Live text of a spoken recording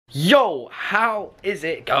Yo, how is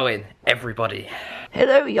it going, everybody?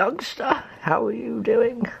 Hello, youngster. How are you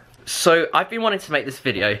doing? So, I've been wanting to make this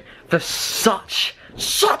video for such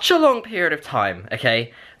a long period of time,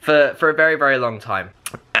 okay? For a very, very long time.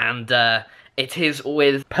 And it is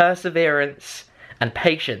with perseverance and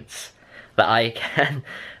patience that I can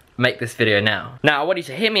make this video now. Now, I want you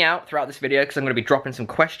to hear me out throughout this video because I'm going to be dropping some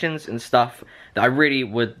questions and stuff that I really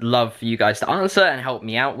would love for you guys to answer and help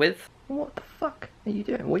me out with. What the fuck are you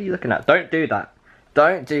doing? What are you looking at? Don't do that.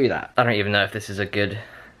 Don't do that. I don't even know if this is a good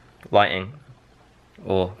lighting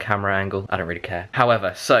or camera angle. I don't really care.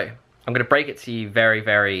 However, so I'm going to break it to you very,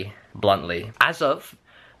 very bluntly. As of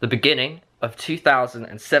the beginning of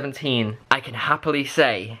 2017, I can happily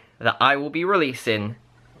say that I will be releasing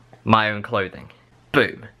my own clothing.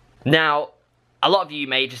 Boom. Now, a lot of you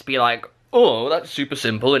may just be like, oh, that's super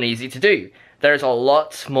simple and easy to do. There's a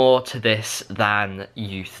lot more to this than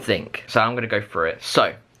you think. So I'm gonna go through it.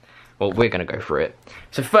 So, well, we're gonna go through it.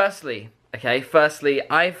 So firstly,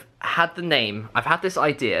 I've had this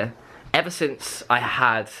idea ever since I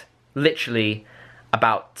had literally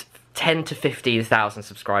about 10 to 15,000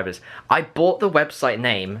 subscribers. I bought the website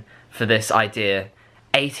name for this idea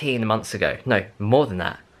 18 months ago. No, more than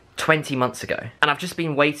that. 20 months ago. And I've just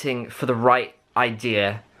been waiting for the right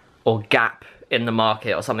idea or gap in the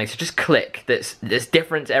market or something to just click that's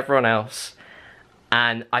different to everyone else.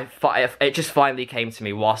 And it just finally came to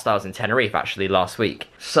me whilst I was in Tenerife actually last week.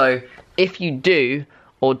 So if you do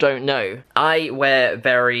or don't know, I wear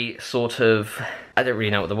very sort of, I don't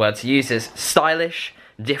really know what the word to use is, stylish,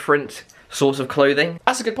 different sorts of clothing.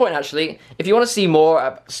 That's a good point actually. If you want to see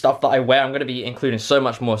more stuff that I wear, I'm going to be including so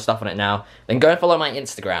much more stuff on it now, then go and follow my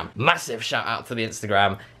Instagram. Massive shout out to the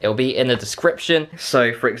Instagram. It'll be in the description.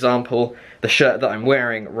 So for example, the shirt that I'm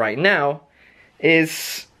wearing right now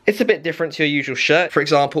it's a bit different to your usual shirt. For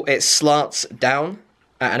example, it slants down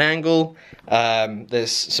at an angle.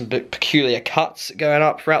 There's some peculiar cuts going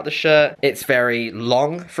up throughout the shirt. It's very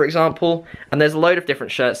long, for example, and there's a load of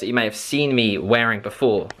different shirts that you may have seen me wearing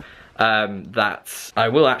before. That I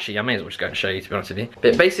may as well just go and show you, to be honest with you.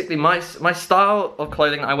 But basically my style of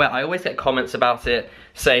clothing that I wear, I always get comments about it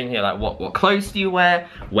saying, you know, like what clothes do you wear?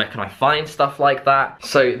 Where can I find stuff like that?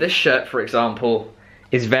 So this shirt, for example,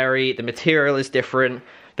 is the material is different,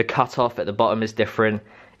 the cut off at the bottom is different,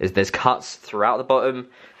 there's cuts throughout the bottom.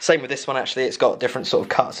 Same with this one actually, it's got different sort of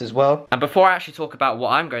cuts as well. And before I actually talk about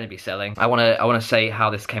what I'm going to be selling, I wanna say how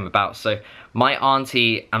this came about. So my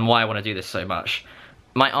auntie, and why I wanna do this so much.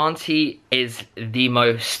 My auntie is the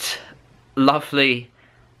most lovely,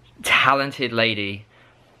 talented lady,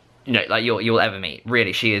 you know, like you'll ever meet.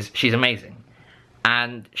 Really, she's amazing.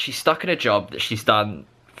 And she's stuck in a job that she's done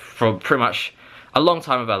for pretty much a long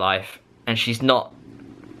time of her life, and she's not,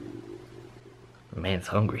 man's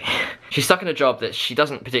hungry. She's stuck in a job that she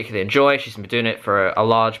doesn't particularly enjoy. She's been doing it for a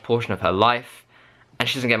large portion of her life, and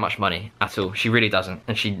she doesn't get much money at all. She really doesn't,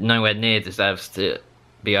 and she nowhere near deserves to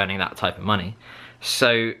be earning that type of money.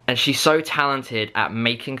 So, and she's so talented at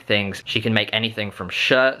making things. She can make anything from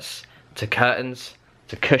shirts to curtains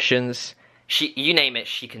to cushions. You name it,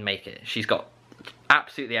 she can make it. She's got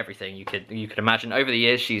absolutely everything you could imagine. Over the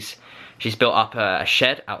years, she's built up a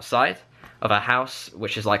shed outside of her house,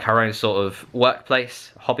 which is like her own sort of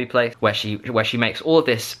workplace, hobby place, where she makes all of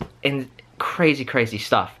this in crazy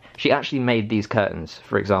stuff. She actually made these curtains,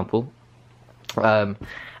 for example,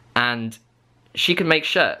 and she can make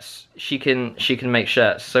shirts. She can make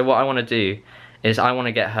shirts. So what I want to do is I want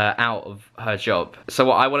to get her out of her job. So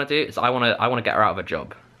what I want to do is I want to get her out of a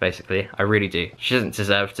job. Basically, I really do. She doesn't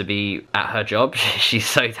deserve to be at her job. She's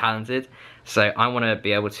so talented. So I want to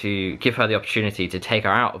be able to give her the opportunity to take her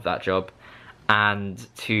out of that job and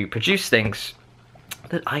to produce things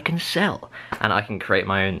that I can sell, and I can create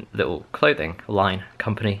my own little clothing line,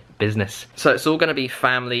 company, business. So it's all going to be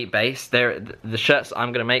family based. The shirts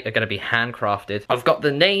I'm going to make are going to be handcrafted. I've got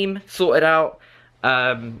the name sorted out.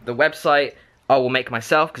 The website I will make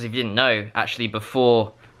myself, because if you didn't know, actually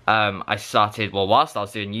before I started, well, whilst I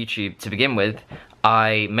was doing YouTube to begin with,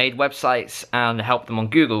 I made websites and helped them on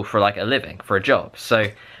Google for like a living, for a job. So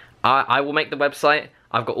I will make the website.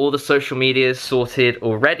 I've got all the social medias sorted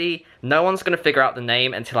already. No one's going to figure out the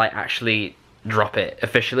name until I actually drop it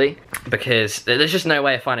officially, because there's just no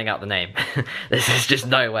way of finding out the name. There's just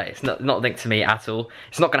no way. It's not linked to me at all.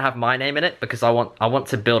 It's not going to have my name in it, because I want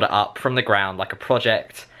to build it up from the ground like a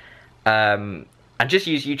project, and just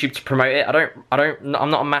use YouTube to promote it. I'm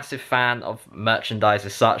not a massive fan of merchandise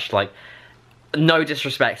as such. Like, no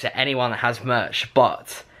disrespect to anyone that has merch,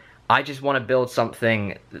 but I just want to build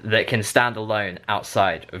something that can stand alone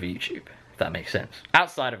outside of YouTube, if that makes sense.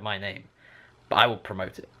 Outside of my name. but I will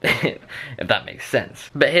promote it, if that makes sense.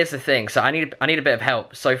 But here's the thing, so I need a bit of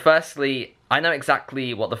help. So firstly, I know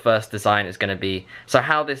exactly what the first design is going to be. So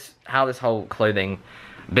how this whole clothing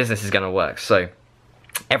business is going to work. So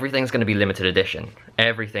everything's going to be limited edition.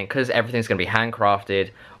 Everything, because everything's going to be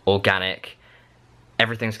handcrafted, organic.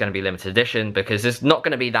 Everything's going to be limited edition because there's not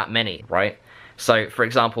going to be that many, right? So, for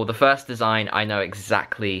example, the first design, I know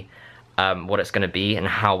exactly what it's going to be and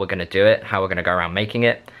how we're going to do it, how we're going to go around making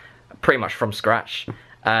it, pretty much from scratch.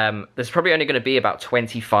 There's probably only going to be about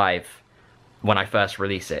 25 when I first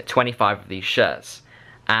release it, 25 of these shirts.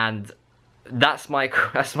 And that's my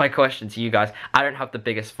question to you guys. I don't have the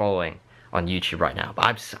biggest following on YouTube right now, but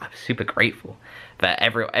I'm super grateful for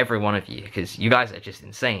every one of you, because you guys are just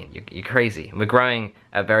insane. You're crazy. We're growing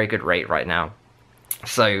at a very good rate right now.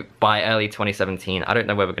 So by early 2017, I don't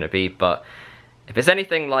know where we're going to be, but if it's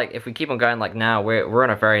anything like, if we keep on going like now, we're on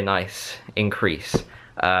a very nice increase.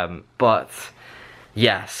 But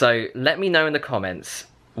yeah, so let me know in the comments,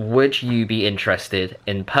 would you be interested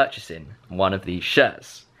in purchasing one of these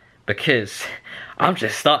shirts? Because I'm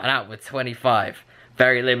just starting out with 25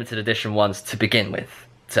 very limited edition ones to begin with,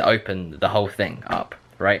 to open the whole thing up,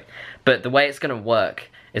 right? But the way it's going to work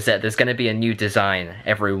is that there's going to be a new design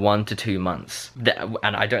every 1 to 2 months.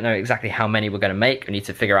 And I don't know exactly how many we're going to make. We need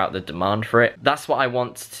to figure out the demand for it. That's what I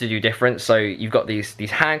want to do different. So you've got these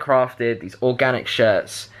handcrafted, these organic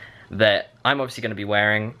shirts that I'm obviously going to be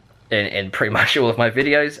wearing in pretty much all of my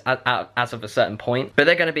videos as of a certain point. But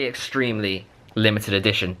they're going to be extremely limited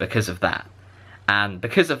edition because of that. And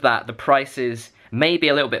because of that, the prices may be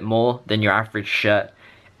a little bit more than your average shirt.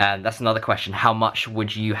 And that's another question. How much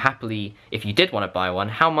would you happily, if you did want to buy one,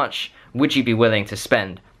 how much would you be willing to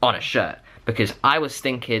spend on a shirt? Because I was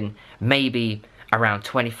thinking maybe around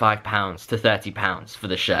 £25 to £30 for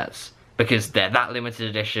the shirts. Because they're that limited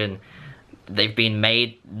edition. They've been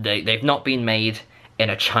made, they've not been made in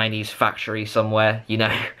a Chinese factory somewhere, you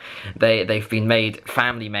know. They've been made,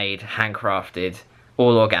 family made, handcrafted,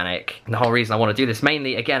 all organic. And the whole reason I want to do this,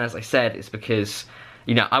 mainly, again, as I said, is because,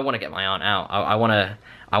 you know, I want to get my aunt out. I want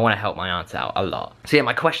to help my aunt out a lot. So yeah,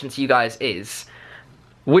 my question to you guys is,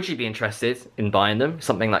 would you be interested in buying them?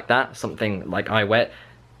 Something like that, something like I wear.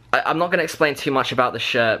 I'm not going to explain too much about the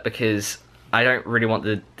shirt because I don't really want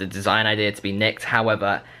the design idea to be nicked.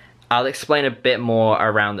 However, I'll explain a bit more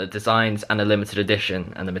around the designs and the limited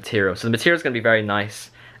edition and the material. So the material is going to be very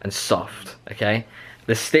nice and soft, okay?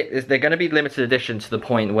 They're going to be limited edition to the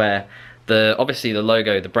point where obviously the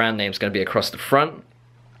logo, the brand name is going to be across the front.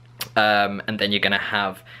 And then you're going to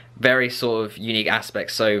have very sort of unique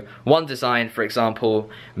aspects. So one design, for example,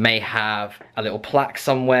 may have a little plaque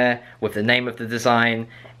somewhere with the name of the design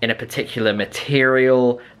in a particular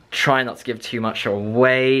material. Try not to give too much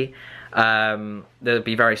away. There'll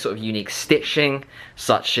be very sort of unique stitching,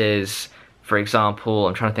 such as, for example,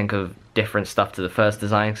 I'm trying to think of different stuff to the first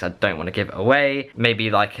design because I don't want to give it away.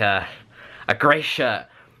 Maybe like a grey shirt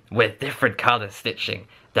with different colour stitching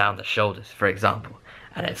down the shoulders, for example.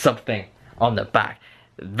 And it's something on the back.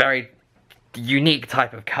 Very unique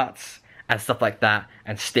type of cuts and stuff like that,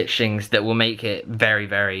 and stitchings that will make it very,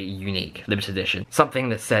 very unique, limited edition. Something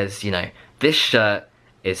that says, you know, this shirt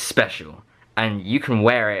is special, and you can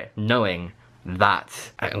wear it knowing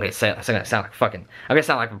that, I'm gonna sound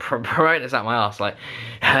like I'm promoting this out my ass, like,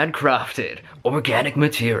 handcrafted, organic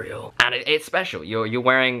material. And it's special. You're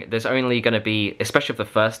wearing, there's only gonna be, especially for the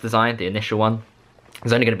first design, the initial one,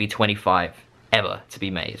 there's only gonna be 25 ever to be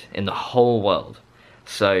made in the whole world.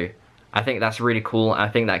 So I think that's really cool. I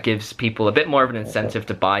think that gives people a bit more of an incentive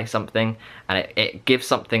to buy something, and it gives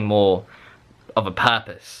something more of a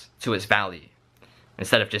purpose to its value,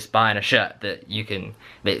 instead of just buying a shirt that you can,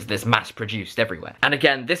 that's mass produced everywhere. And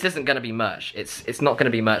again, this isn't going to be merch. It's not going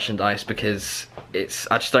to be merchandise because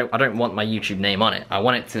I don't want my YouTube name on it. I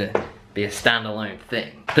want it to be a standalone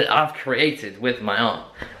thing that I've created with my art.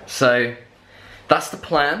 So that's the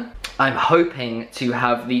plan. I'm hoping to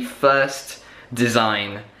have the first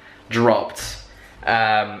design dropped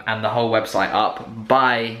and the whole website up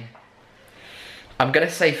by, I'm gonna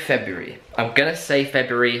say February.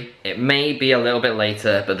 It may be a little bit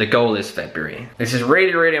later, but the goal is February. This is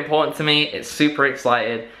really, really important to me. It's super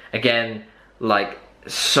excited. Again, like,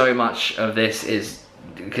 so much of this is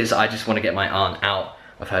because I just want to get my aunt out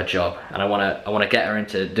of her job, and I want to get her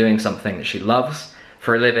into doing something that she loves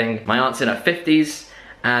for a living. My aunt's in her 50s,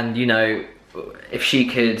 and you know, if she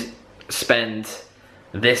could spend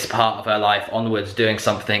this part of her life onwards doing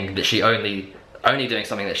something that she only doing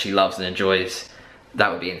something that she loves and enjoys,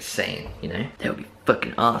 that would be insane, you know? That would be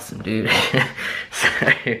fucking awesome, dude.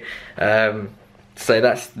 So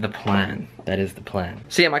that's the plan. That is the plan.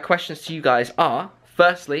 So yeah, my questions to you guys are,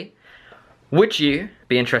 firstly, Would you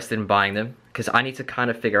be interested in buying them? Because I need to kind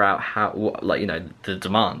of figure out how, like, you know, the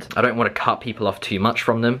demand. I don't want to cut people off too much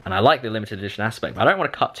from them, and I like the limited edition aspect, but I don't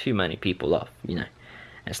want to cut too many people off, you know.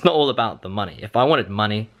 It's not all about the money. If I wanted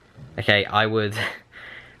money, okay, I would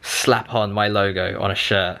slap on my logo on a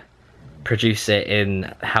shirt, produce it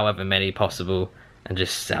in however many possible, and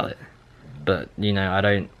just sell it. But, you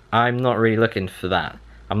know, I'm not really looking for that.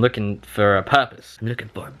 I'm looking for a purpose. I'm looking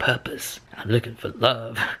for a purpose. I'm looking for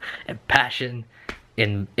love and passion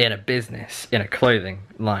in a business, in a clothing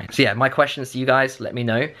line. So yeah, my questions to you guys, let me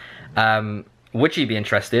know. Would you be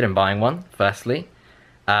interested in buying one, firstly?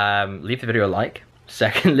 Leave the video a like.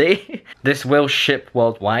 Secondly, this will ship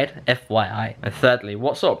worldwide, FYI. And thirdly,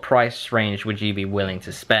 what sort of price range would you be willing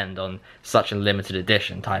to spend on such a limited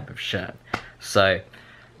edition type of shirt? So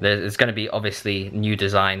there's going to be obviously new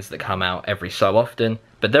designs that come out every so often,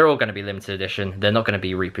 but they're all going to be limited edition. They're not going to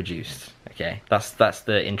be reproduced, okay? That's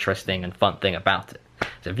the interesting and fun thing about it.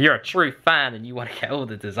 So if you're a true fan and you want to get all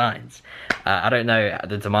the designs, I don't know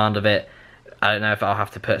the demand of it. I don't know if I'll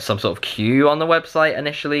have to put some sort of queue on the website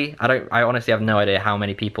initially. I honestly have no idea how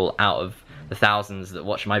many people out of the thousands that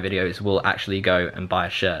watch my videos will actually go and buy a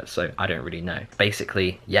shirt, so I don't really know.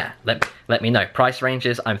 Basically, yeah, let me know. Price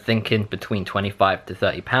ranges, I'm thinking between 25 to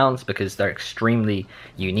 30 pounds because they're extremely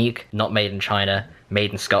unique, not made in China,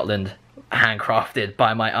 made in Scotland, handcrafted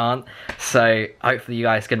by my aunt. So hopefully you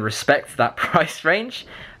guys can respect that price range,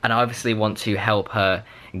 and I obviously want to help her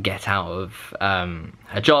get out of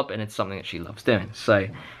her job, and it's something that she loves doing. So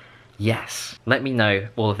yes, let me know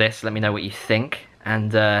all of this, let me know what you think,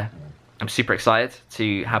 and I'm super excited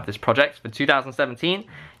to have this project for 2017.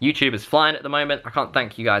 YouTube is flying at the moment. I can't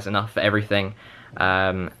thank you guys enough for everything,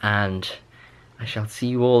 and I shall see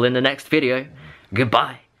you all in the next video.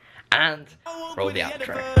 Goodbye, and roll the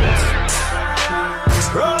outro.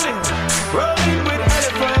 Rolling with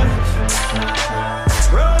elephants.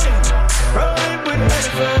 Rolling with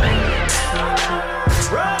elephants.